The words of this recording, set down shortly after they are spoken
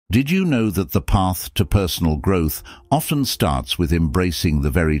Did you know that the path to personal growth often starts with embracing the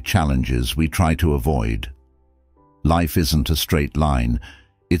very challenges we try to avoid? Life isn't a straight line.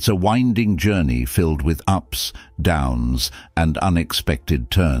 It's a winding journey filled with ups, downs, and unexpected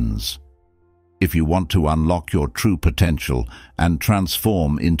turns. If you want to unlock your true potential and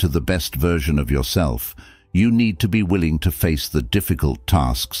transform into the best version of yourself, you need to be willing to face the difficult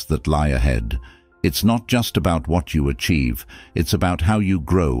tasks that lie ahead. It's not just about what you achieve, it's about how you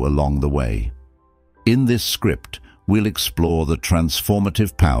grow along the way. In this script, we'll explore the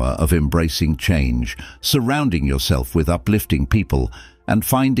transformative power of embracing change, surrounding yourself with uplifting people, and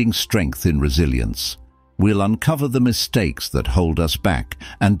finding strength in resilience. We'll uncover the mistakes that hold us back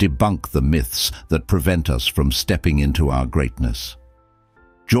and debunk the myths that prevent us from stepping into our greatness.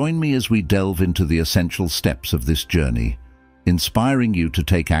 Join me as we delve into the essential steps of this journey, inspiring you to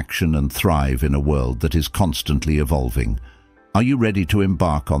take action and thrive in a world that is constantly evolving. Are you ready to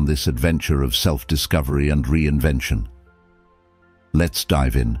embark on this adventure of self-discovery and reinvention? Let's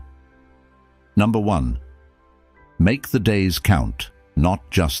dive in. Number 1. Make the days count, not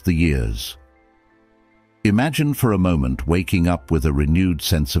just the years. Imagine for a moment waking up with a renewed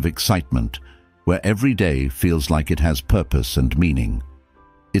sense of excitement, where every day feels like it has purpose and meaning.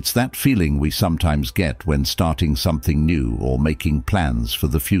 It's that feeling we sometimes get when starting something new or making plans for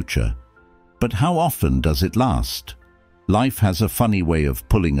the future. But how often does it last? Life has a funny way of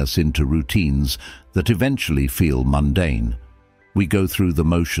pulling us into routines that eventually feel mundane. We go through the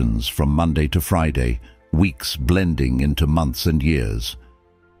motions from Monday to Friday, weeks blending into months and years.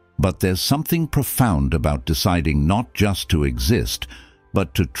 But there's something profound about deciding not just to exist,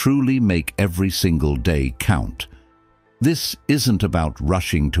 but to truly make every single day count. This isn't about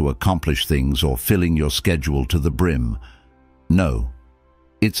rushing to accomplish things or filling your schedule to the brim. No,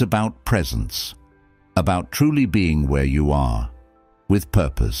 it's about presence, about truly being where you are, with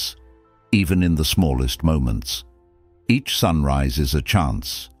purpose, even in the smallest moments. Each sunrise is a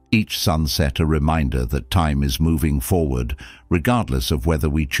chance, each sunset a reminder that time is moving forward, regardless of whether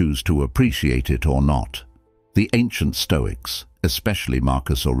we choose to appreciate it or not. The ancient Stoics, especially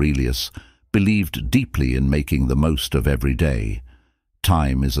Marcus Aurelius, believed deeply in making the most of every day.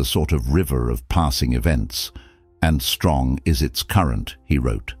 Time is a sort of river of passing events, and strong is its current, he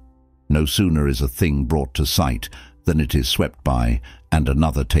wrote. No sooner is a thing brought to sight than it is swept by and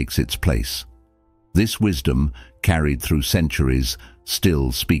another takes its place. This wisdom, carried through centuries,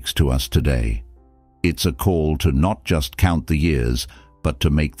 still speaks to us today. It's a call to not just count the years, but to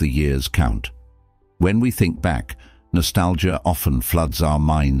make the years count. When we think back, nostalgia often floods our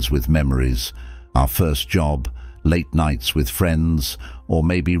minds with memories, our first job, late nights with friends, or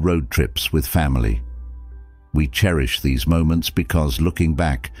maybe road trips with family. We cherish these moments because, looking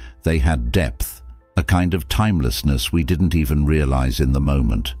back, they had depth, a kind of timelessness we didn't even realize in the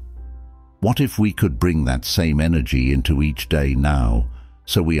moment. What if we could bring that same energy into each day now,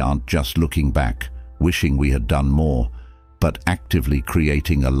 so we aren't just looking back, wishing we had done more, but actively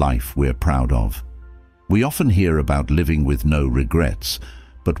creating a life we're proud of? We often hear about living with no regrets,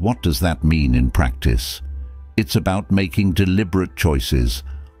 but what does that mean in practice? It's about making deliberate choices,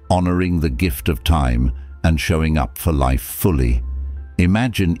 honoring the gift of time, and showing up for life fully.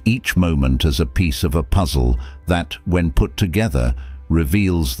 Imagine each moment as a piece of a puzzle that, when put together,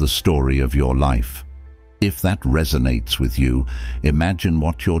 reveals the story of your life. If that resonates with you, imagine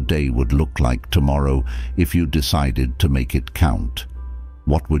what your day would look like tomorrow if you decided to make it count.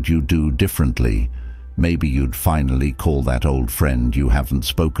 What would you do differently? Maybe you'd finally call that old friend you haven't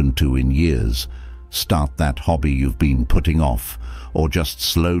spoken to in years, start that hobby you've been putting off, or just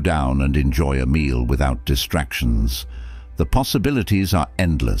slow down and enjoy a meal without distractions. The possibilities are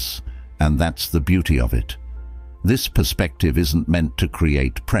endless, and that's the beauty of it. This perspective isn't meant to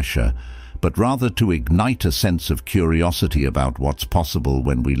create pressure, but rather to ignite a sense of curiosity about what's possible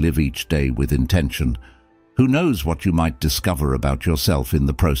when we live each day with intention. Who knows what you might discover about yourself in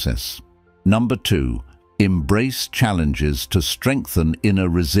the process? Number 2, embrace challenges to strengthen inner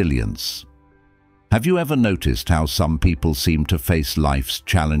resilience. Have you ever noticed how some people seem to face life's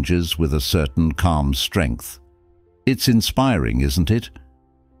challenges with a certain calm strength? It's inspiring, isn't it?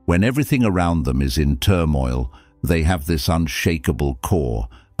 When everything around them is in turmoil, they have this unshakable core,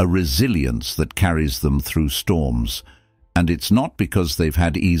 a resilience that carries them through storms. And it's not because they've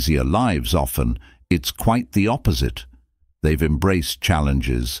had easier lives often, it's quite the opposite. They've embraced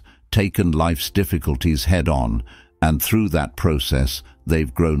challenges, taken life's difficulties head-on, and through that process,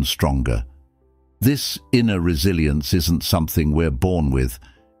 they've grown stronger. This inner resilience isn't something we're born with,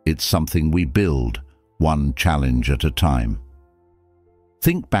 it's something we build, one challenge at a time.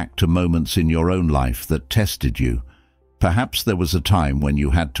 Think back to moments in your own life that tested you. Perhaps there was a time when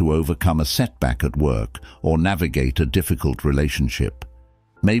you had to overcome a setback at work or navigate a difficult relationship.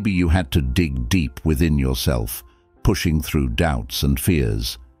 Maybe you had to dig deep within yourself, pushing through doubts and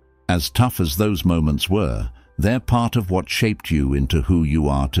fears. As tough as those moments were, they're part of what shaped you into who you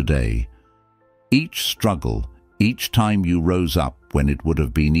are today. Each struggle, each time you rose up when it would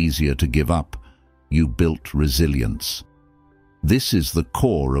have been easier to give up, you built resilience. This is the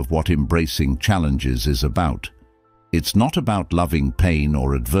core of what embracing challenges is about. It's not about loving pain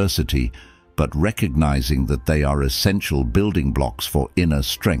or adversity, but recognizing that they are essential building blocks for inner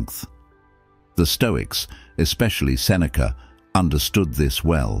strength. The Stoics, especially Seneca, understood this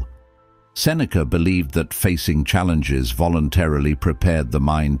well. Seneca believed that facing challenges voluntarily prepared the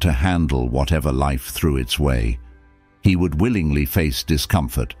mind to handle whatever life threw its way. He would willingly face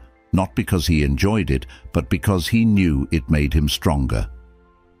discomfort, not because he enjoyed it, but because he knew it made him stronger.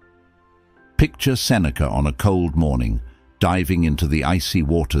 Picture Seneca on a cold morning, diving into the icy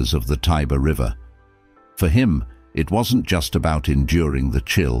waters of the Tiber River. For him, it wasn't just about enduring the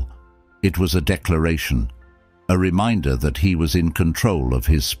chill. It was a declaration, a reminder that he was in control of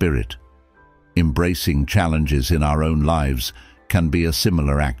his spirit. Embracing challenges in our own lives can be a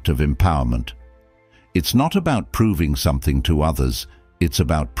similar act of empowerment. It's not about proving something to others, it's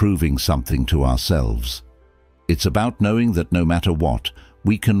about proving something to ourselves. It's about knowing that no matter what,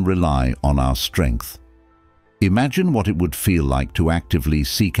 we can rely on our strength. Imagine what it would feel like to actively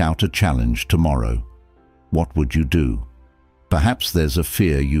seek out a challenge tomorrow. What would you do? Perhaps there's a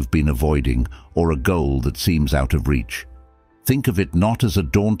fear you've been avoiding or a goal that seems out of reach. Think of it not as a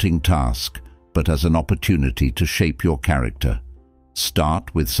daunting task, but as an opportunity to shape your character.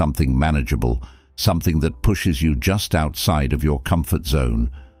 Start with something manageable, something that pushes you just outside of your comfort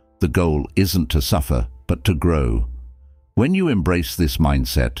zone. The goal isn't to suffer, but to grow. When you embrace this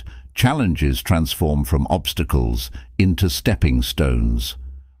mindset, challenges transform from obstacles into stepping stones.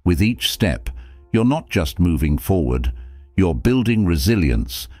 With each step, you're not just moving forward, you're building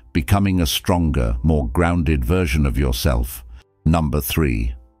resilience, becoming a stronger, more grounded version of yourself. Number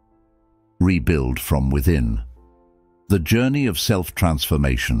 3. Rebuild from within. The journey of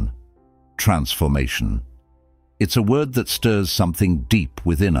self-transformation. Transformation. It's a word that stirs something deep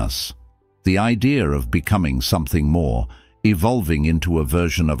within us. The idea of becoming something more, evolving into a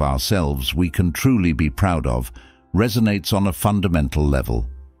version of ourselves we can truly be proud of, resonates on a fundamental level.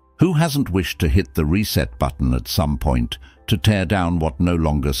 Who hasn't wished to hit the reset button at some point, to tear down what no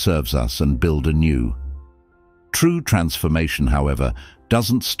longer serves us and build anew? True transformation, however,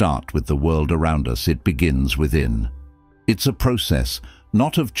 doesn't start with the world around us, it begins within. It's a process,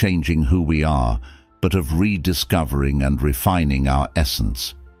 not of changing who we are, but of rediscovering and refining our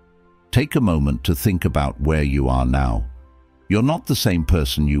essence. Take a moment to think about where you are now. You're not the same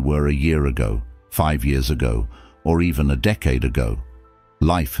person you were a year ago, 5 years ago, or even a decade ago.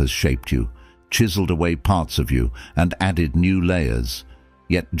 Life has shaped you, chiseled away parts of you, and added new layers.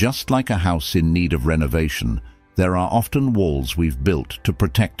 Yet just like a house in need of renovation, there are often walls we've built to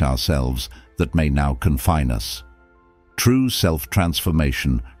protect ourselves that may now confine us. True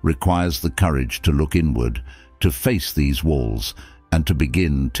self-transformation requires the courage to look inward, to face these walls, and to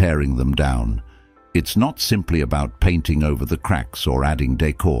begin tearing them down. It's not simply about painting over the cracks or adding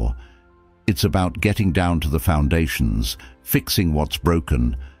decor. It's about getting down to the foundations, fixing what's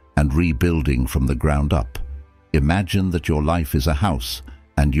broken, and rebuilding from the ground up. Imagine that your life is a house,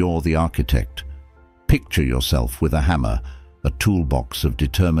 and you're the architect. Picture yourself with a hammer, a toolbox of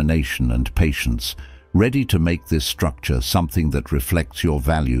determination and patience, ready to make this structure something that reflects your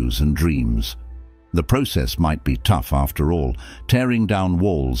values and dreams. The process might be tough after all. Tearing down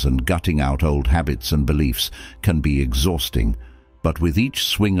walls and gutting out old habits and beliefs can be exhausting. But with each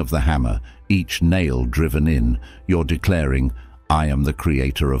swing of the hammer, each nail driven in, you're declaring, "I am the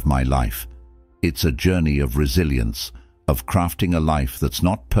creator of my life." It's a journey of resilience, of crafting a life that's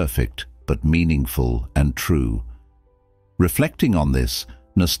not perfect, but meaningful and true. Reflecting on this,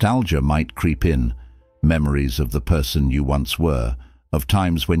 nostalgia might creep in. Memories of the person you once were, of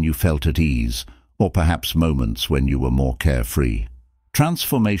times when you felt at ease, or perhaps moments when you were more carefree.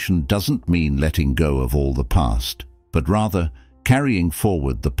 Transformation doesn't mean letting go of all the past, but rather carrying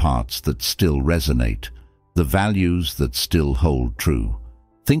forward the parts that still resonate, the values that still hold true.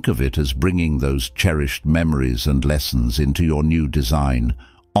 Think of it as bringing those cherished memories and lessons into your new design,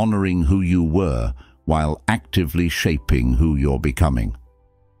 honoring who you were while actively shaping who you're becoming.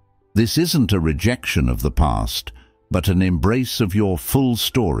 This isn't a rejection of the past, but an embrace of your full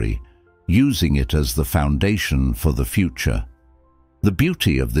story, using it as the foundation for the future. The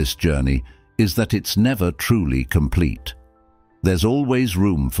beauty of this journey is that it's never truly complete. There's always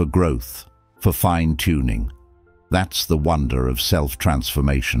room for growth, for fine-tuning, That's the wonder of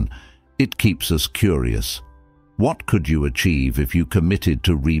self-transformation. It keeps us curious. What could you achieve if you committed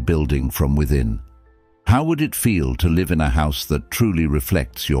to rebuilding from within? How would it feel to live in a house that truly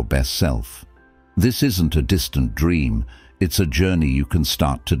reflects your best self? This isn't a distant dream. It's a journey you can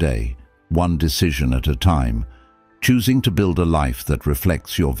start today, one decision at a time, choosing to build a life that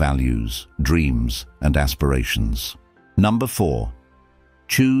reflects your values, dreams, and aspirations. Number 4.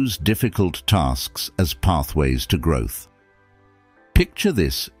 Choose difficult tasks as pathways to growth. Picture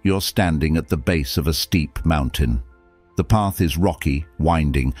this: you're standing at the base of a steep mountain. The path is rocky,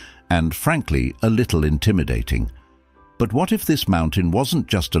 winding, and frankly, a little intimidating. But what if this mountain wasn't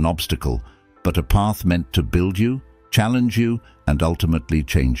just an obstacle, but a path meant to build you, challenge you, and ultimately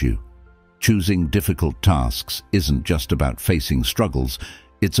change you? Choosing difficult tasks isn't just about facing struggles,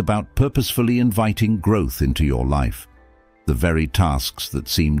 it's about purposefully inviting growth into your life. The very tasks that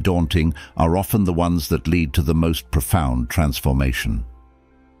seem daunting are often the ones that lead to the most profound transformation.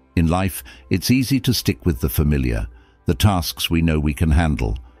 In life, it's easy to stick with the familiar, the tasks we know we can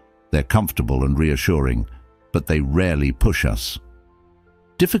handle. They're comfortable and reassuring, but they rarely push us.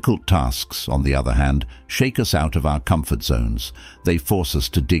 Difficult tasks, on the other hand, shake us out of our comfort zones. They force us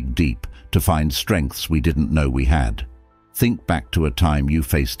to dig deep, to find strengths we didn't know we had. Think back to a time you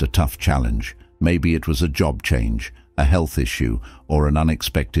faced a tough challenge. Maybe it was a job change, a health issue, or an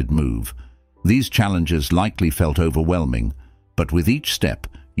unexpected move. These challenges likely felt overwhelming, but with each step,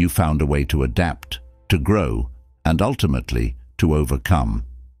 you found a way to adapt, to grow, and ultimately, to overcome.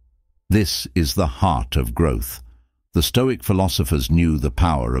 This is the heart of growth. The Stoic philosophers knew the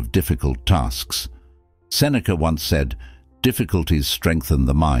power of difficult tasks. Seneca once said, "Difficulties strengthen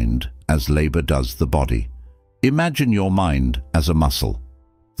the mind as labor does the body." Imagine your mind as a muscle.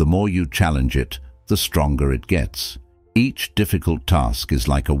 The more you challenge it, the stronger it gets. Each difficult task is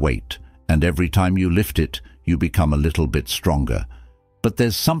like a weight, and every time you lift it, you become a little bit stronger. But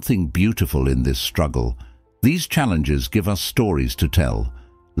there's something beautiful in this struggle. These challenges give us stories to tell,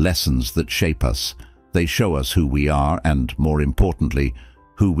 lessons that shape us. They show us who we are and, more importantly,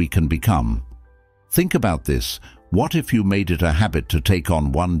 who we can become. Think about this. What if you made it a habit to take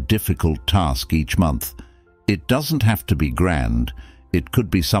on one difficult task each month? It doesn't have to be grand. It could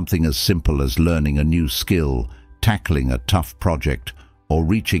be something as simple as learning a new skill, tackling a tough project, or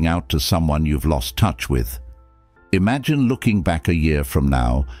reaching out to someone you've lost touch with. Imagine looking back a year from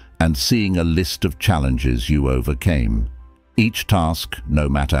now and seeing a list of challenges you overcame. Each task, no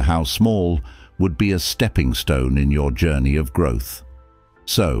matter how small, would be a stepping stone in your journey of growth.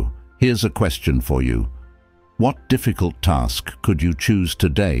 So, here's a question for you. What difficult task could you choose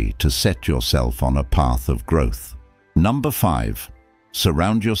today to set yourself on a path of growth? Number 5.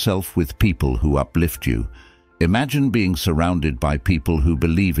 Surround yourself with people who uplift you. Imagine being surrounded by people who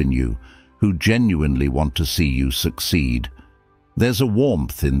believe in you, who genuinely want to see you succeed. There's a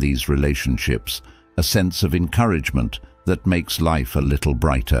warmth in these relationships, a sense of encouragement that makes life a little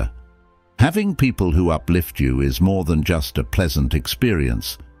brighter. Having people who uplift you is more than just a pleasant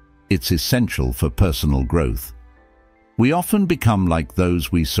experience. It's essential for personal growth. We often become like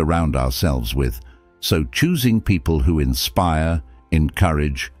those we surround ourselves with, so choosing people who inspire,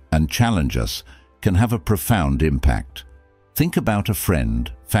 encourage, and challenge us can have a profound impact. Think about a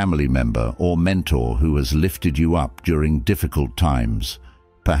friend, family member, or mentor who has lifted you up during difficult times.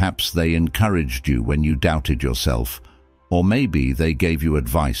 Perhaps they encouraged you when you doubted yourself, or maybe they gave you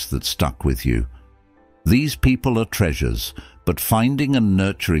advice that stuck with you. These people are treasures, but finding and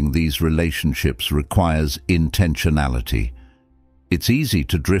nurturing these relationships requires intentionality. It's easy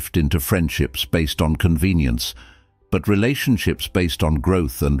to drift into friendships based on convenience, but relationships based on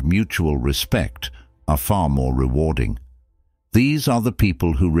growth and mutual respect are far more rewarding. These are the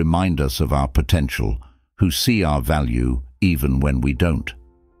people who remind us of our potential, who see our value even when we don't.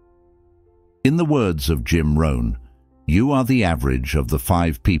 In the words of Jim Rohn, you are the average of the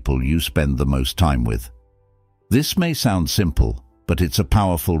 5 people you spend the most time with. This may sound simple, but it's a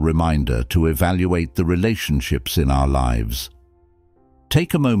powerful reminder to evaluate the relationships in our lives.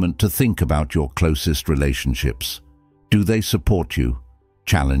 Take a moment to think about your closest relationships. Do they support you,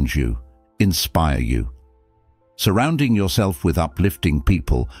 challenge you, inspire you? Surrounding yourself with uplifting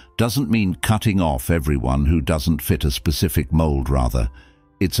people doesn't mean cutting off everyone who doesn't fit a specific mold, rather.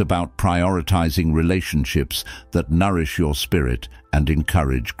 It's about prioritizing relationships that nourish your spirit and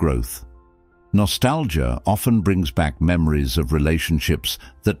encourage growth. Nostalgia often brings back memories of relationships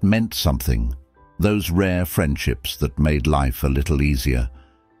that meant something, those rare friendships that made life a little easier.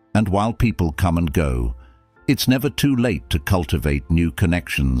 And while people come and go, it's never too late to cultivate new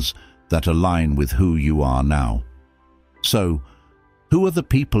connections that align with who you are now. So, who are the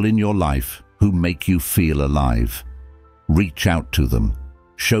people in your life who make you feel alive. Reach out to them,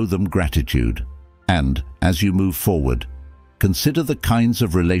 show them gratitude, and, as you move forward, consider the kinds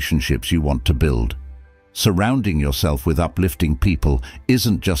of relationships you want to build. Surrounding yourself with uplifting people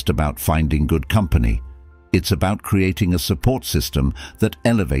isn't just about finding good company. It's about creating a support system that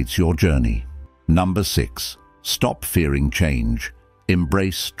elevates your journey. Number 6. Stop fearing change.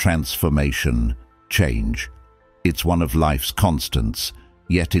 Embrace transformation. Change. It's one of life's constants,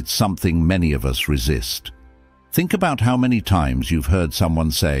 yet it's something many of us resist. Think about how many times you've heard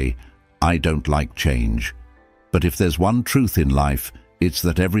someone say, "I don't like change." But if there's one truth in life, it's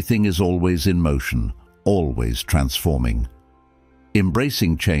that everything is always in motion, always transforming.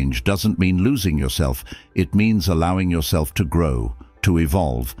 Embracing change doesn't mean losing yourself. It means allowing yourself to grow, to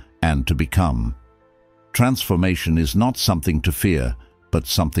evolve, and to become. Transformation is not something to fear, but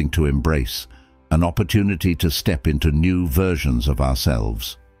something to embrace, an opportunity to step into new versions of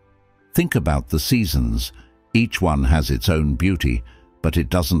ourselves. Think about the seasons. Each one has its own beauty, but it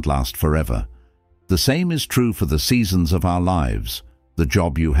doesn't last forever. The same is true for the seasons of our lives. The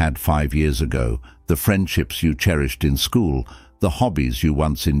job you had 5 years ago, the friendships you cherished in school, the hobbies you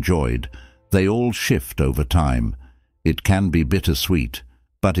once enjoyed, they all shift over time. It can be bittersweet,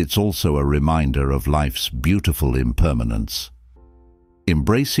 but it's also a reminder of life's beautiful impermanence.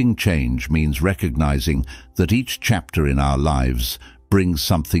 Embracing change means recognizing that each chapter in our lives brings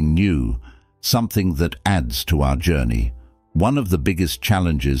something new, something that adds to our journey. One of the biggest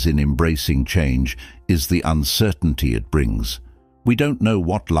challenges in embracing change is the uncertainty it brings. We don't know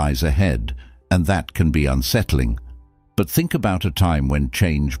what lies ahead, and that can be unsettling. But think about a time when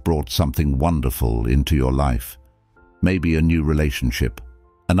change brought something wonderful into your life. Maybe a new relationship,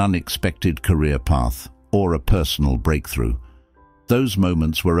 an unexpected career path, or a personal breakthrough. Those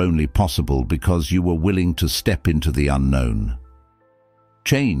moments were only possible because you were willing to step into the unknown.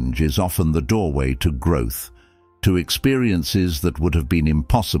 Change is often the doorway to growth, to experiences that would have been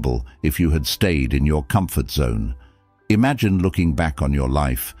impossible if you had stayed in your comfort zone. Imagine looking back on your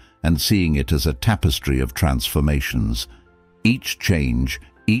life and seeing it as a tapestry of transformations. Each change,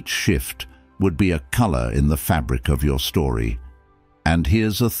 each shift, would be a color in the fabric of your story. And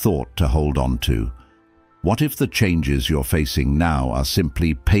here's a thought to hold on to. What if the changes you're facing now are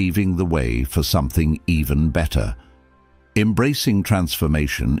simply paving the way for something even better? Embracing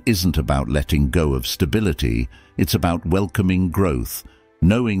transformation isn't about letting go of stability, it's about welcoming growth,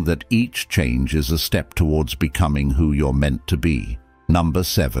 knowing that each change is a step towards becoming who you're meant to be. Number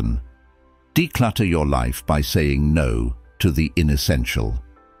 7. Declutter your life by saying no to the inessential.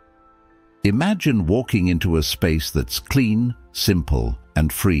 Imagine walking into a space that's clean, simple,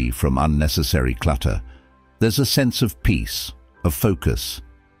 and free from unnecessary clutter. There's a sense of peace, of focus.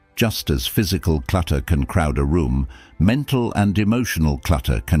 Just as physical clutter can crowd a room, mental and emotional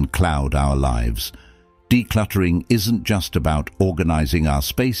clutter can cloud our lives. Decluttering isn't just about organizing our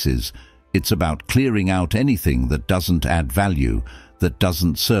spaces, it's about clearing out anything that doesn't add value, that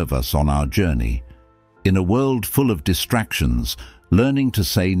doesn't serve us on our journey. In a world full of distractions, learning to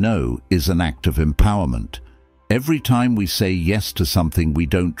say no is an act of empowerment. Every time we say yes to something we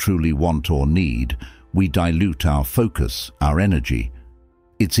don't truly want or need, we dilute our focus, our energy.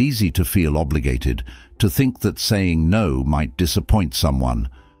 It's easy to feel obligated, to think that saying no might disappoint someone,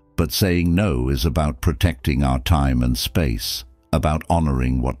 but saying no is about protecting our time and space, about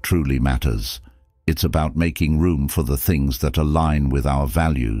honoring what truly matters. It's about making room for the things that align with our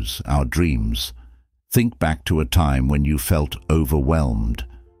values, our dreams. Think back to a time when you felt overwhelmed.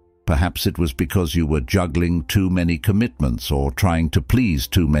 Perhaps it was because you were juggling too many commitments or trying to please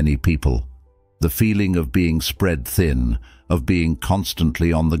too many people. The feeling of being spread thin, of being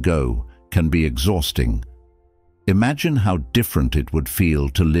constantly on the go, can be exhausting. Imagine how different it would feel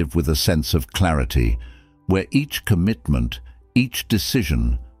to live with a sense of clarity, where each commitment, each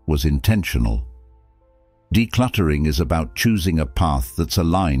decision was intentional. Decluttering is about choosing a path that's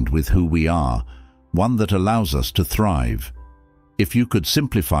aligned with who we are, one that allows us to thrive. If you could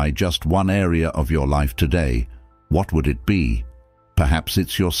simplify just one area of your life today, what would it be? Perhaps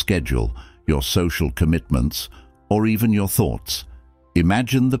it's your schedule, your social commitments, or even your thoughts.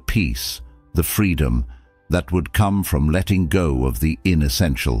 Imagine the peace, the freedom that would come from letting go of the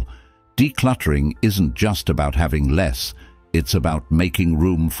inessential. Decluttering isn't just about having less, it's about making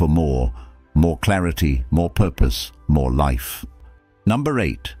room for more clarity, more purpose, more life. Number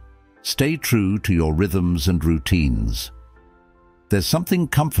 8. Stay true to your rhythms and routines. There's something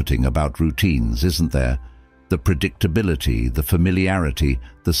comforting about routines, isn't there? The predictability, the familiarity,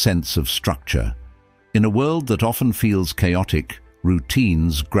 the sense of structure. In a world that often feels chaotic,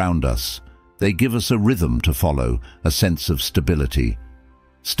 routines ground us. They give us a rhythm to follow, a sense of stability.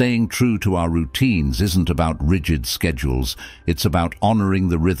 Staying true to our routines isn't about rigid schedules, it's about honoring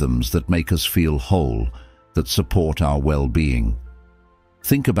the rhythms that make us feel whole, that support our well-being.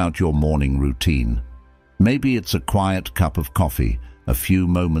 Think about your morning routine. Maybe it's a quiet cup of coffee, a few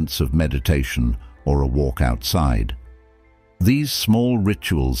moments of meditation, or a walk outside. These small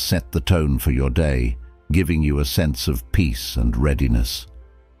rituals set the tone for your day, giving you a sense of peace and readiness.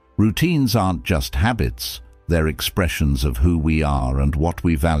 Routines aren't just habits, they're expressions of who we are and what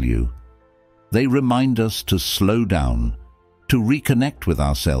we value. They remind us to slow down, to reconnect with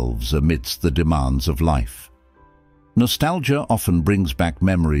ourselves amidst the demands of life. Nostalgia often brings back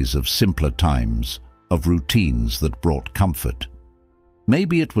memories of simpler times, of routines that brought comfort.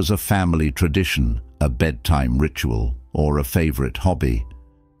 Maybe it was a family tradition, a bedtime ritual, or a favorite hobby.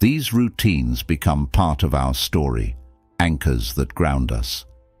 These routines become part of our story, anchors that ground us.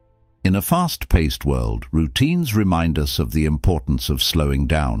 In a fast-paced world, routines remind us of the importance of slowing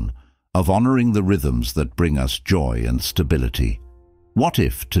down, of honoring the rhythms that bring us joy and stability. What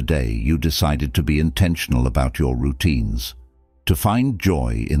if today you decided to be intentional about your routines, to find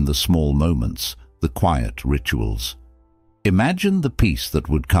joy in the small moments, the quiet rituals? Imagine the peace that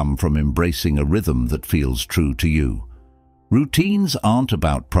would come from embracing a rhythm that feels true to you. Routines aren't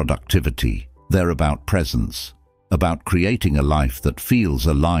about productivity, they're about presence, about creating a life that feels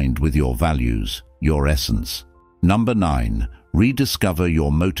aligned with your values, your essence. Number 9, rediscover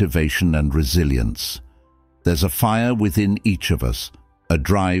your motivation and resilience. There's a fire within each of us, a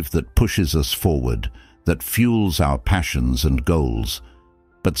drive that pushes us forward, that fuels our passions and goals.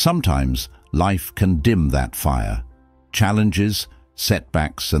 But sometimes life can dim that fire. Challenges,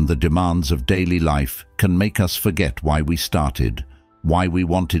 setbacks, and the demands of daily life can make us forget why we started, why we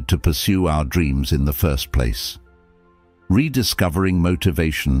wanted to pursue our dreams in the first place. Rediscovering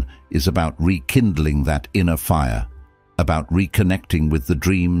motivation is about rekindling that inner fire, about reconnecting with the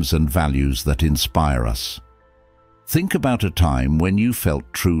dreams and values that inspire us. Think about a time when you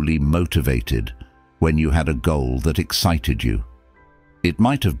felt truly motivated, when you had a goal that excited you. It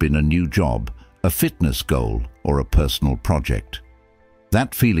might have been a new job, a fitness goal, or a personal project.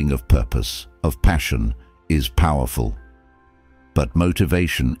 That feeling of purpose, of passion, is powerful. But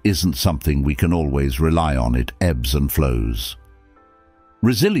motivation isn't something we can always rely on. It ebbs and flows.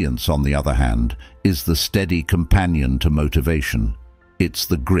 Resilience, on the other hand, is the steady companion to motivation. It's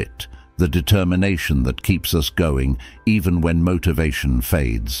the grit, the determination that keeps us going even when motivation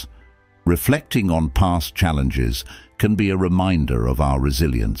fades. Reflecting on past challenges can be a reminder of our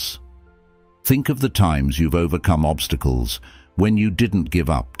resilience. Think of the times you've overcome obstacles, when you didn't give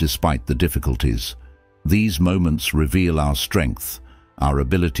up despite the difficulties. These moments reveal our strength, our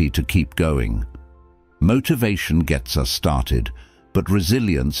ability to keep going. Motivation gets us started, but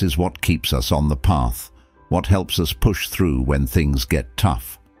resilience is what keeps us on the path, what helps us push through when things get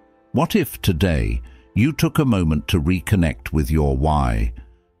tough. What if today you took a moment to reconnect with your why,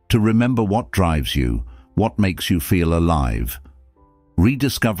 to remember what drives you, what makes you feel alive?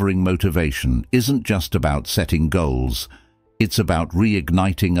 Rediscovering motivation isn't just about setting goals, it's about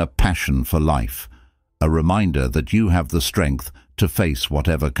reigniting a passion for life, a reminder that you have the strength to face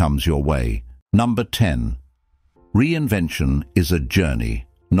whatever comes your way. Number 10. Reinvention is a journey,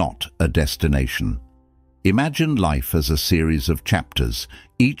 not a destination. Imagine life as a series of chapters,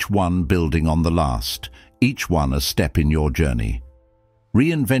 each one building on the last, each one a step in your journey.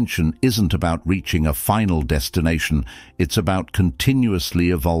 Reinvention isn't about reaching a final destination, it's about continuously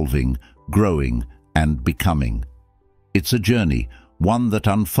evolving, growing, and becoming. It's a journey, one that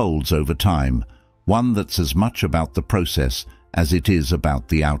unfolds over time, one that's as much about the process as it is about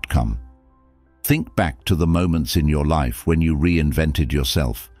the outcome. Think back to the moments in your life when you reinvented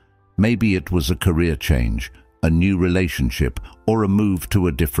yourself. Maybe it was a career change, a new relationship, or a move to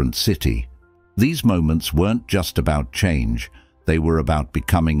a different city. These moments weren't just about change, they were about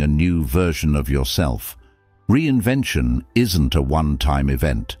becoming a new version of yourself. Reinvention isn't a one-time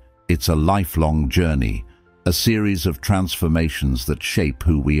event, it's a lifelong journey, a series of transformations that shape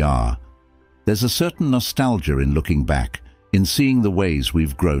who we are. There's a certain nostalgia in looking back, in seeing the ways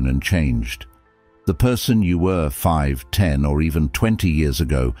we've grown and changed. The person you were 5, 10, or even 20 years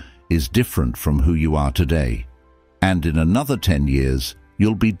ago is different from who you are today. And in another 10 years,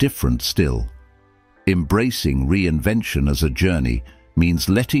 you'll be different still. Embracing reinvention as a journey means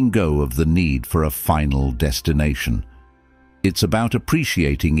letting go of the need for a final destination. It's about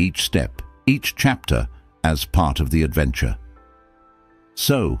appreciating each step, each chapter, as part of the adventure.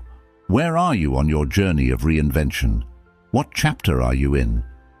 So, where are you on your journey of reinvention? What chapter are you in?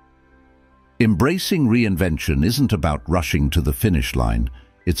 Embracing reinvention isn't about rushing to the finish line,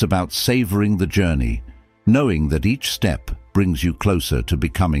 it's about savoring the journey, knowing that each step, brings you closer to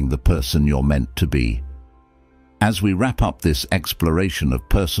becoming the person you're meant to be. As we wrap up this exploration of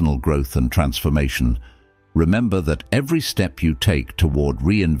personal growth and transformation, remember that every step you take toward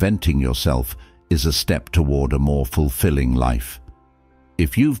reinventing yourself is a step toward a more fulfilling life.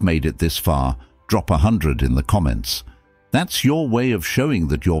 If you've made it this far, drop 100 in the comments. That's your way of showing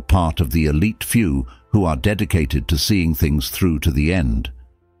that you're part of the elite few who are dedicated to seeing things through to the end.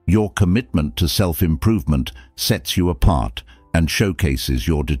 Your commitment to self-improvement sets you apart and showcases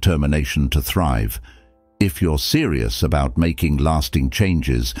your determination to thrive. If you're serious about making lasting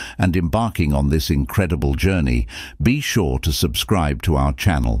changes and embarking on this incredible journey, be sure to subscribe to our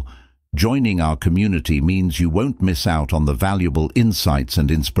channel. Joining our community means you won't miss out on the valuable insights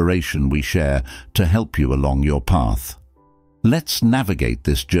and inspiration we share to help you along your path. Let's navigate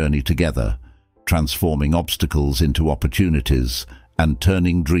this journey together, transforming obstacles into opportunities and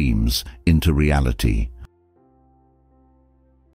turning dreams into reality.